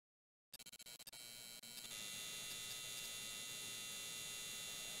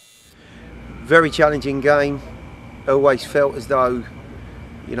Very challenging game. Always felt as though,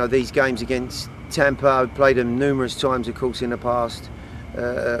 these games against Tampa, I've played them numerous times, of course, in the past,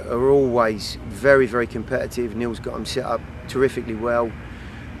 are always very, very competitive. Neil's got them set up terrifically well.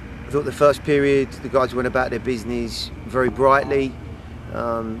 I thought the first period, the guys went about their business very brightly,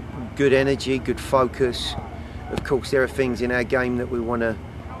 good energy, good focus. Of course, there are things in our game that we want to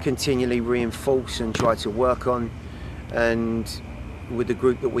continually reinforce and try to work on. And with the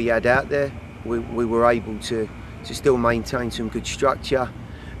group that we had out there, we were able to still maintain some good structure,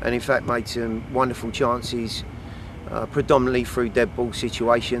 and in fact made some wonderful chances, predominantly through dead ball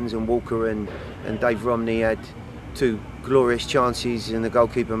situations, and Walker and Dave Romney had two glorious chances, and the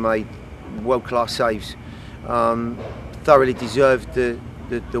goalkeeper made world-class saves. Thoroughly deserved the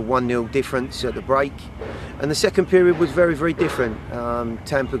 1-0 difference at the break, and the second period was very, very different.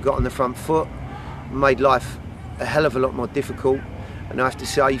 Tampa got on the front foot, made life a hell of a lot more difficult, and I have to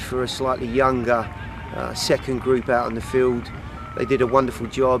say, for a slightly younger second group out on the field, they did a wonderful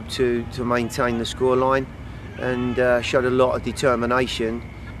job to maintain the scoreline, and showed a lot of determination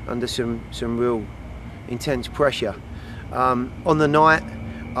under some real intense pressure. On the night,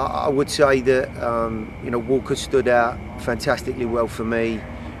 I would say that Walker stood out fantastically well for me.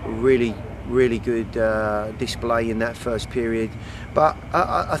 Really, really good display in that first period. But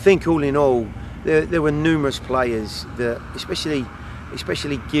I think all in all, there were numerous players that, especially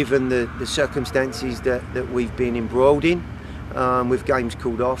given the circumstances that we've been embroiled in, with games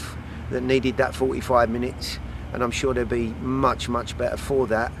called off, that needed that 45 minutes, and I'm sure they'll be much, much better for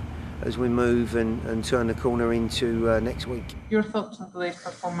that as we move and turn the corner into next week. Your thoughts on today's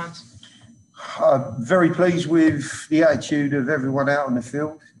performance? Very pleased with the attitude of everyone out on the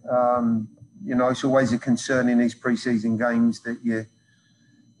field. It's always a concern in these pre-season games that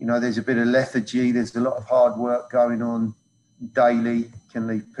there's a bit of lethargy, there's a lot of hard work going on daily, can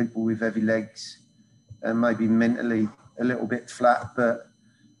leave people with heavy legs and maybe mentally a little bit flat. But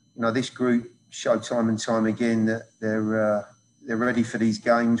this group showed time and time again that they're ready for these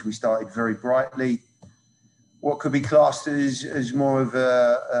games. We started very brightly. What could be classed as more of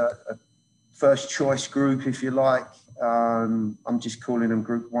a first choice group, if you like. I'm just calling them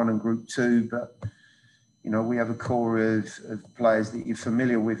Group 1 and Group 2, but we have a core of players that you're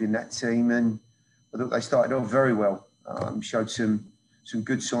familiar with in that team, and I thought they started off very well. Showed some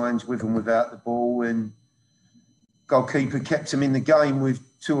good signs with and without the ball, and goalkeeper kept them in the game with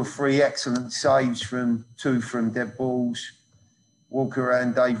 2 or 3 excellent saves from dead balls. Walker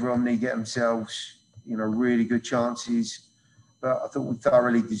and Dave Romney get themselves, really good chances. But I thought we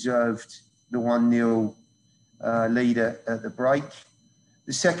thoroughly deserved the 1-0 lead at the break.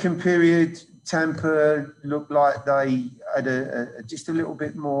 The second period, Tampa looked like they had just a little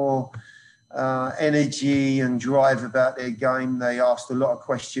bit more energy and drive about their game. They asked a lot of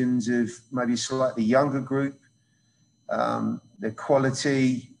questions of maybe a slightly younger group. Their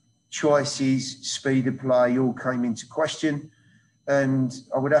quality, choices, speed of play all came into question. And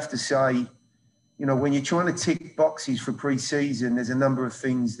I would have to say, when you're trying to tick boxes for pre-season, there's a number of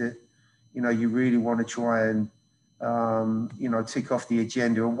things that, you really want to try and, tick off the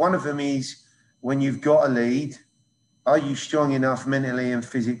agenda. And one of them is, when you've got a lead, are you strong enough mentally and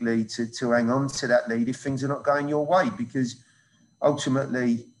physically to hang on to that lead if things are not going your way? Because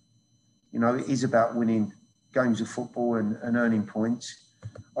ultimately, it is about winning games of football and earning points.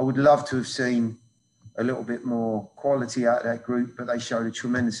 I would love to have seen a little bit more quality out of that group, but they showed a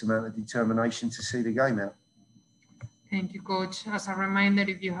tremendous amount of determination to see the game out. Thank you, Coach. As a reminder,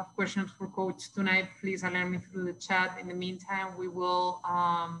 if you have questions for Coach tonight, please alert me through the chat. In the meantime, we will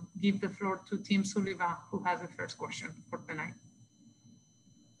give the floor to Tim Sullivan, who has the first question for tonight.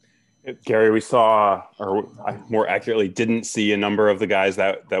 Gary, we saw, or more accurately, didn't see a number of the guys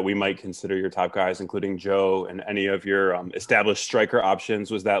that we might consider your top guys, including Joe and any of your established striker options.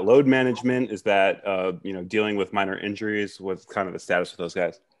 Was that load management? Is that, dealing with minor injuries? What's kind of the status of those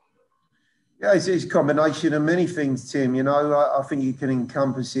guys? Yeah, it's a combination of many things, Tim. I think you can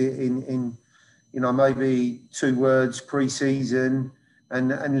encompass it in maybe 2 words: pre-season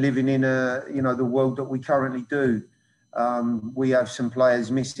and living in the world that we currently do. We have some players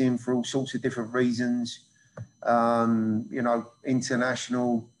missing for all sorts of different reasons,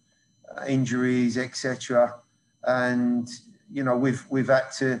 international injuries, etc. And, we've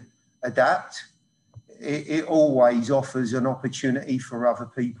had to adapt. It always offers an opportunity for other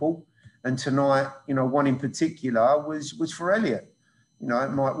people. And tonight, one in particular was for Elliot. It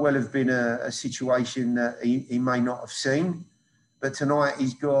might well have been a situation that he may not have seen, but tonight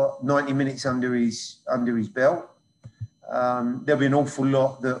he's got 90 minutes under his belt. There'll be an awful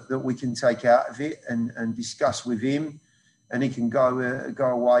lot that we can take out of it and discuss with him and he can go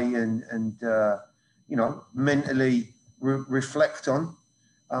away and mentally reflect on.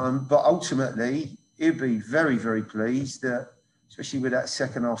 But ultimately, he'll be very, very pleased that, especially with that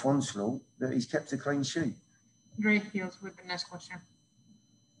second half onslaught, that he's kept a clean sheet. Great, Heels, with the next question.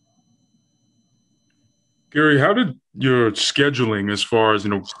 Gary, how did your scheduling, as far as,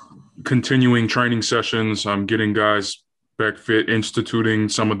 continuing training sessions, getting guys back fit, instituting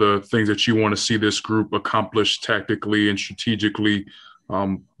some of the things that you want to see this group accomplish tactically and strategically,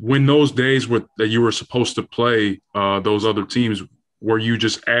 when those days that you were supposed to play those other teams, were you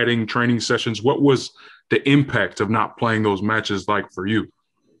just adding training sessions? What was the impact of not playing those matches like for you?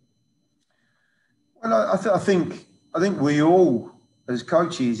 Well, I think we all, as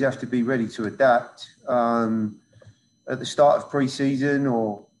coaches, have to be ready to adapt. At the start of pre-season,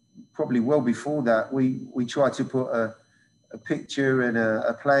 or probably well before that, we try to put a picture and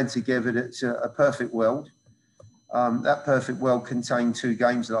a plan together that's a perfect world. That perfect world contained 2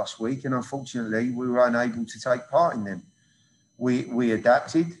 games last week, and unfortunately, we were unable to take part in them. We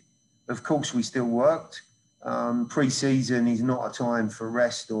adapted. Of course, we still worked. Pre-season is not a time for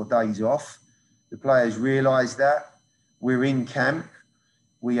rest or days off. The players realise that. We're in camp.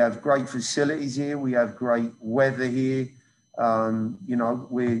 We have great facilities here. We have great weather here.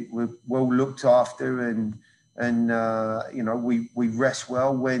 We're well looked after, and we rest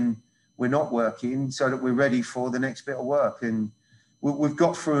well when we're not working, so that we're ready for the next bit of work. And we've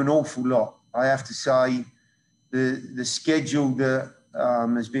got through an awful lot. I have to say, the schedule that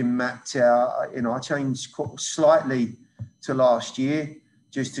has been mapped out, I changed slightly to last year,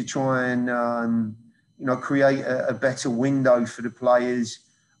 just to try and create a better window for the players,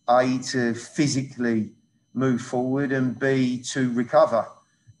 A, to physically move forward, and B, to recover.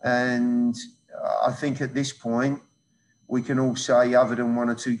 And I think at this point, we can all say, other than 1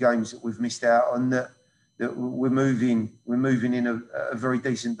 or 2 games that we've missed out on, that we're moving in a very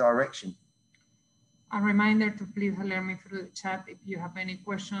decent direction. A reminder to please alert me through the chat if you have any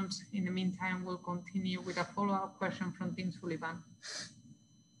questions. In the meantime, we'll continue with a follow-up question from Tim Sullivan.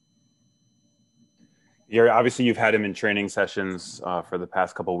 Yeah, obviously you've had him in training sessions for the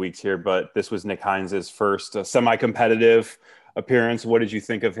past couple of weeks here, but this was Nick Hines' first semi-competitive appearance. What did you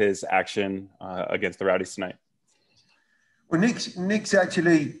think of his action against the Rowdies tonight? Well, Nick's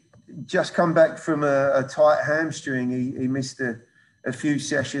actually just come back from a tight hamstring. He missed a few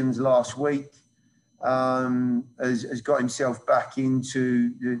sessions last week. Has got himself back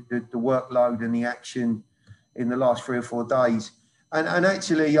into the workload and the action in the last 3 or 4 days. And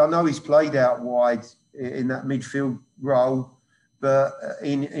actually, I know he's played out wide in that midfield role, but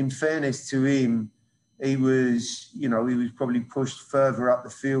in fairness to him, he was probably pushed further up the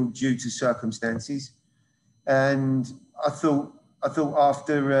field due to circumstances. And I thought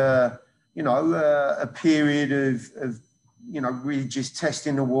after a period of really just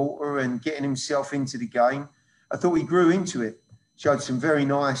testing the water and getting himself into the game, I thought he grew into it. Showed some very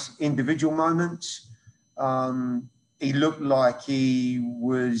nice individual moments. He looked like he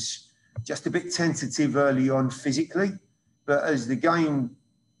was just a bit tentative early on physically, but as the game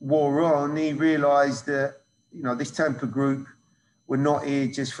wore on, he realised that this Tampa group were not here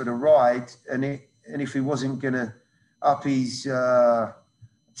just for the ride, and if he wasn't going to up his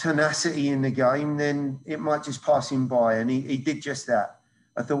tenacity in the game, then it might just pass him by, and he did just that.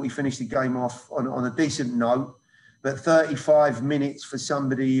 I thought he finished the game off on a decent note, but 35 minutes for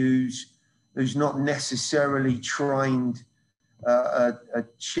somebody who's not necessarily trained a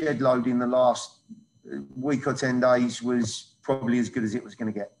shed load in the last week or 10 days was probably as good as it was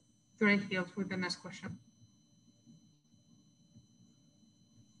going to get. Great, Heels, with the next question.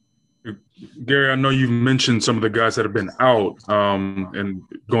 Gary, I know you've mentioned some of the guys that have been out, and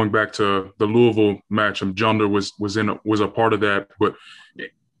going back to the Louisville match, Jonder was a part of that. But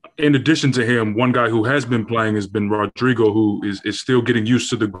in addition to him, one guy who has been playing has been Rodrigo, who is still getting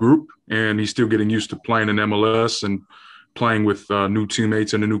used to the group, and he's still getting used to playing in MLS and playing with new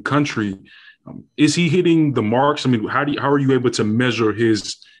teammates in a new country. Is he hitting the marks? I mean, how are you able to measure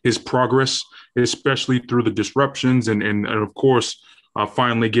his progress, especially through the disruptions and of course,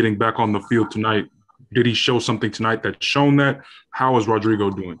 finally getting back on the field tonight? Did he show something tonight that's shown that? How is Rodrigo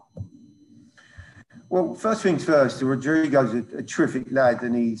doing? Well, first things first, Rodrigo's a terrific lad,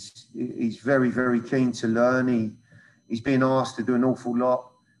 and he's very, very keen to learn. He's been asked to do an awful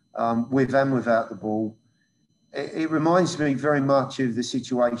lot with and without the ball. It reminds me very much of the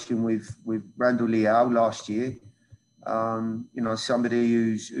situation with Randall Leao last year. Somebody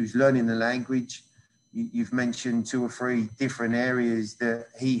who's learning the language. You've mentioned 2 or 3 different areas that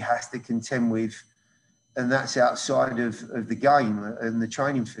he has to contend with, and that's outside of the game and the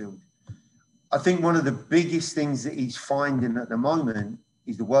training field. I think one of the biggest things that he's finding at the moment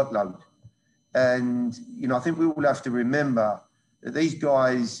is the workload. And, I think we all have to remember that these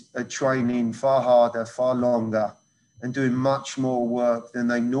guys are training far harder, far longer, and doing much more work than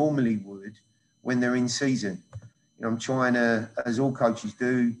they normally would when they're in season. I'm trying to, as all coaches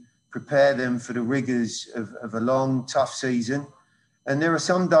do, prepare them for the rigors of a long, tough season. And there are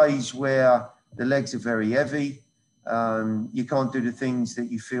some days where the legs are very heavy. You can't do the things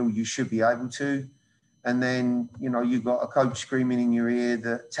that you feel you should be able to. And then, you've got a coach screaming in your ear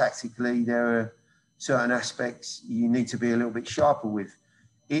that tactically there are certain aspects you need to be a little bit sharper with.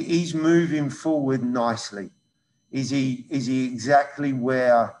 He's moving forward nicely. Is he exactly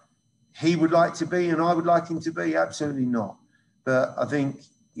where he would like to be and I would like him to be? Absolutely not. But I think,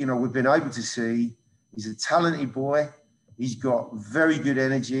 we've been able to see he's a talented boy. He's got very good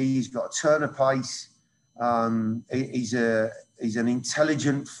energy. He's got a turn of pace. He's an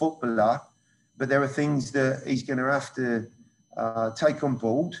intelligent footballer, but there are things that he's going to have to take on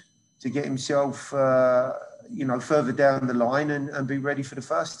board to get himself, further down the line and be ready for the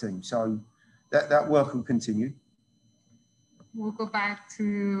first team. So that work will continue. We'll go back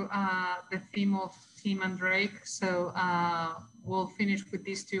to the theme of Tim and Drake. So we'll finish with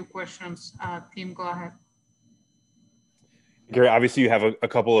these two questions. Tim, go ahead. Gary, obviously you have a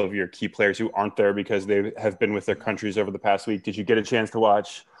couple of your key players who aren't there because they have been with their countries over the past week. Did you get a chance to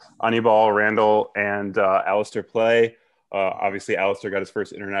watch Anibal, Randall, and Alistair play? Obviously, Alistair got his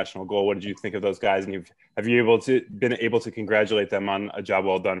first international goal. What did you think of those guys? And have you been able to congratulate them on a job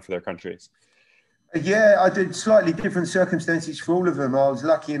well done for their countries? Yeah, I did. Slightly different circumstances for all of them. I was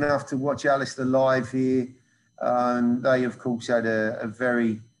lucky enough to watch Alistair live here. They, of course, had a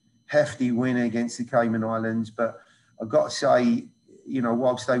very hefty win against the Cayman Islands. But I've got to say,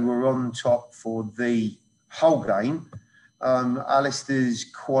 whilst they were on top for the whole game, Alistair's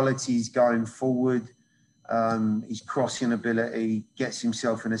qualities going forward, his crossing ability, gets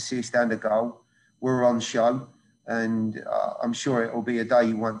himself an assist and a goal, were on show. And I'm sure it will be a day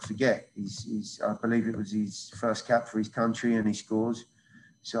you won't forget. I believe it was his first cap for his country and he scores.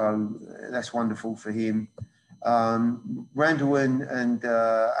 So that's wonderful for him. Randall and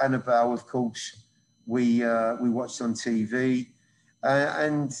Annabelle, of course, we watched on TV.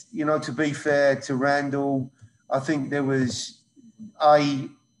 And, to be fair to Randall, I think there was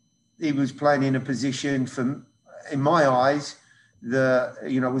he was playing in a position in my eyes, that,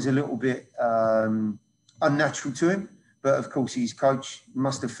 was a little bit unnatural to him. But of course, his coach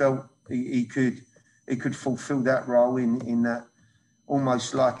must have felt he could fulfill that role in that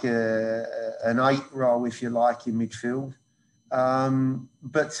almost like an 8 role, if you like, in midfield.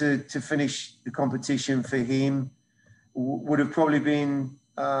 But to finish the competition for him would have probably been,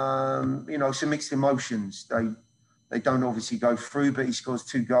 some mixed emotions. They don't obviously go through, but he scores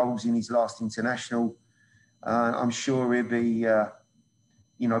 2 goals in his last international. I'm sure he'll be,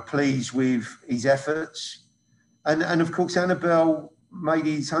 pleased with his efforts. And of course, Annabelle made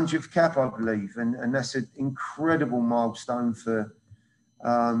his 100th cap, I believe. And that's an incredible milestone for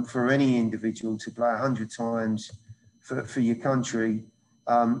any individual to play 100 times for your country.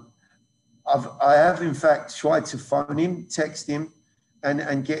 I have, in fact, tried to phone him, text him,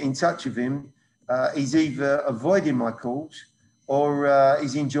 and get in touch with him. He's either avoiding my calls or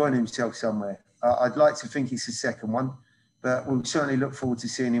he's enjoying himself somewhere. I'd like to think it's the second one, but we'll certainly look forward to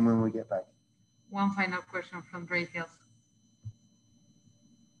seeing him when we get back. One final question from Drake Hills.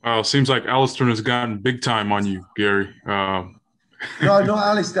 Seems like Alistair has gotten big time on you, Gary. No, not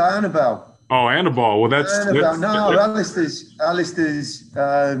Alistair, Annabelle. Oh, Annabelle. Well, that's Annabelle. No, Alistair's.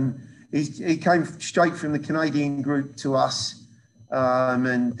 He came straight from the Canadian group to us,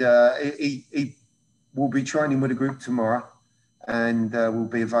 and he will be training with a group tomorrow, and will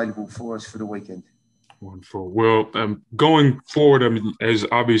be available for us for the weekend. Wonderful. Well, going forward, as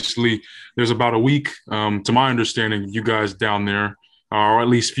obviously there's about a week, to my understanding, you guys down there, or at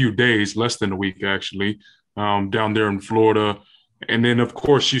least few days, less than a week actually, down there in Florida. And then, of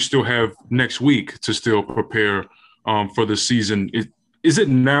course, you still have next week to still prepare for the season. Is it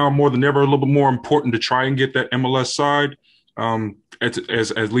now more than ever a little bit more important to try and get that MLS side,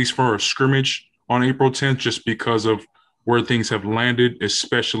 at least for a scrimmage on April 10th, just because of where things have landed,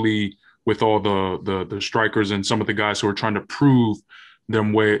 especially with all the strikers and some of the guys who are trying to prove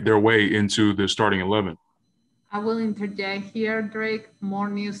their way into the starting 11? I will interject here, Drake. More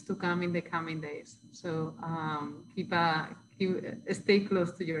news to come in the coming days. So stay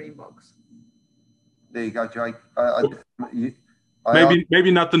close to your inbox. There you go, Drake.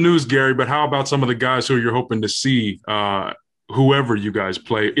 Maybe not the news, Gary, but how about some of the guys who you're hoping to see, whoever you guys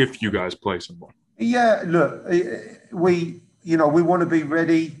play, if you guys play someone? Yeah, look, we want to be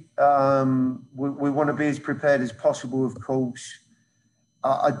ready. We want to be as prepared as possible, of course.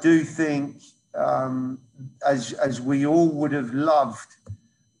 I do think, as we all would have loved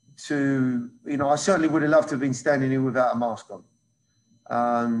to, I certainly would have loved to have been standing here without a mask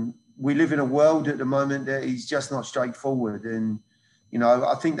on. We live in a world at the moment that is just not straightforward. And,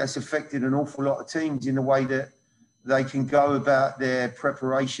 I think that's affected an awful lot of teams in the way that they can go about their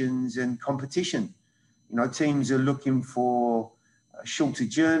preparations and competition. Teams are looking for shorter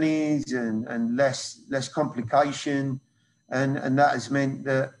journeys and less complication. And that has meant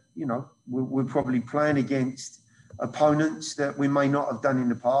that, we're probably playing against opponents that we may not have done in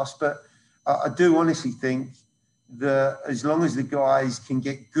the past. But I do honestly think that as long as the guys can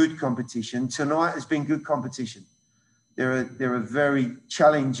get good competition, tonight has been good competition. They're a very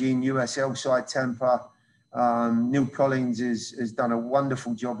challenging USL side, Tampa. Neil Collins has done a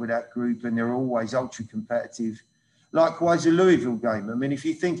wonderful job with that group, and they're always ultra competitive. Likewise, the Louisville game. I mean, if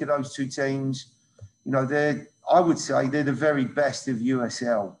you think of those two teams, I would say they're the very best of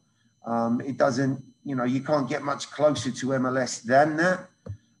USL. It doesn't, you can't get much closer to MLS than that.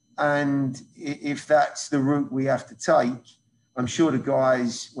 And if that's the route we have to take, I'm sure the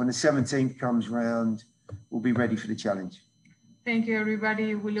guys, when the 17th comes round, will be ready for the challenge. Thank you,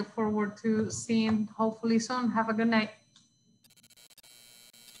 everybody. We look forward to seeing hopefully soon. Have a good night.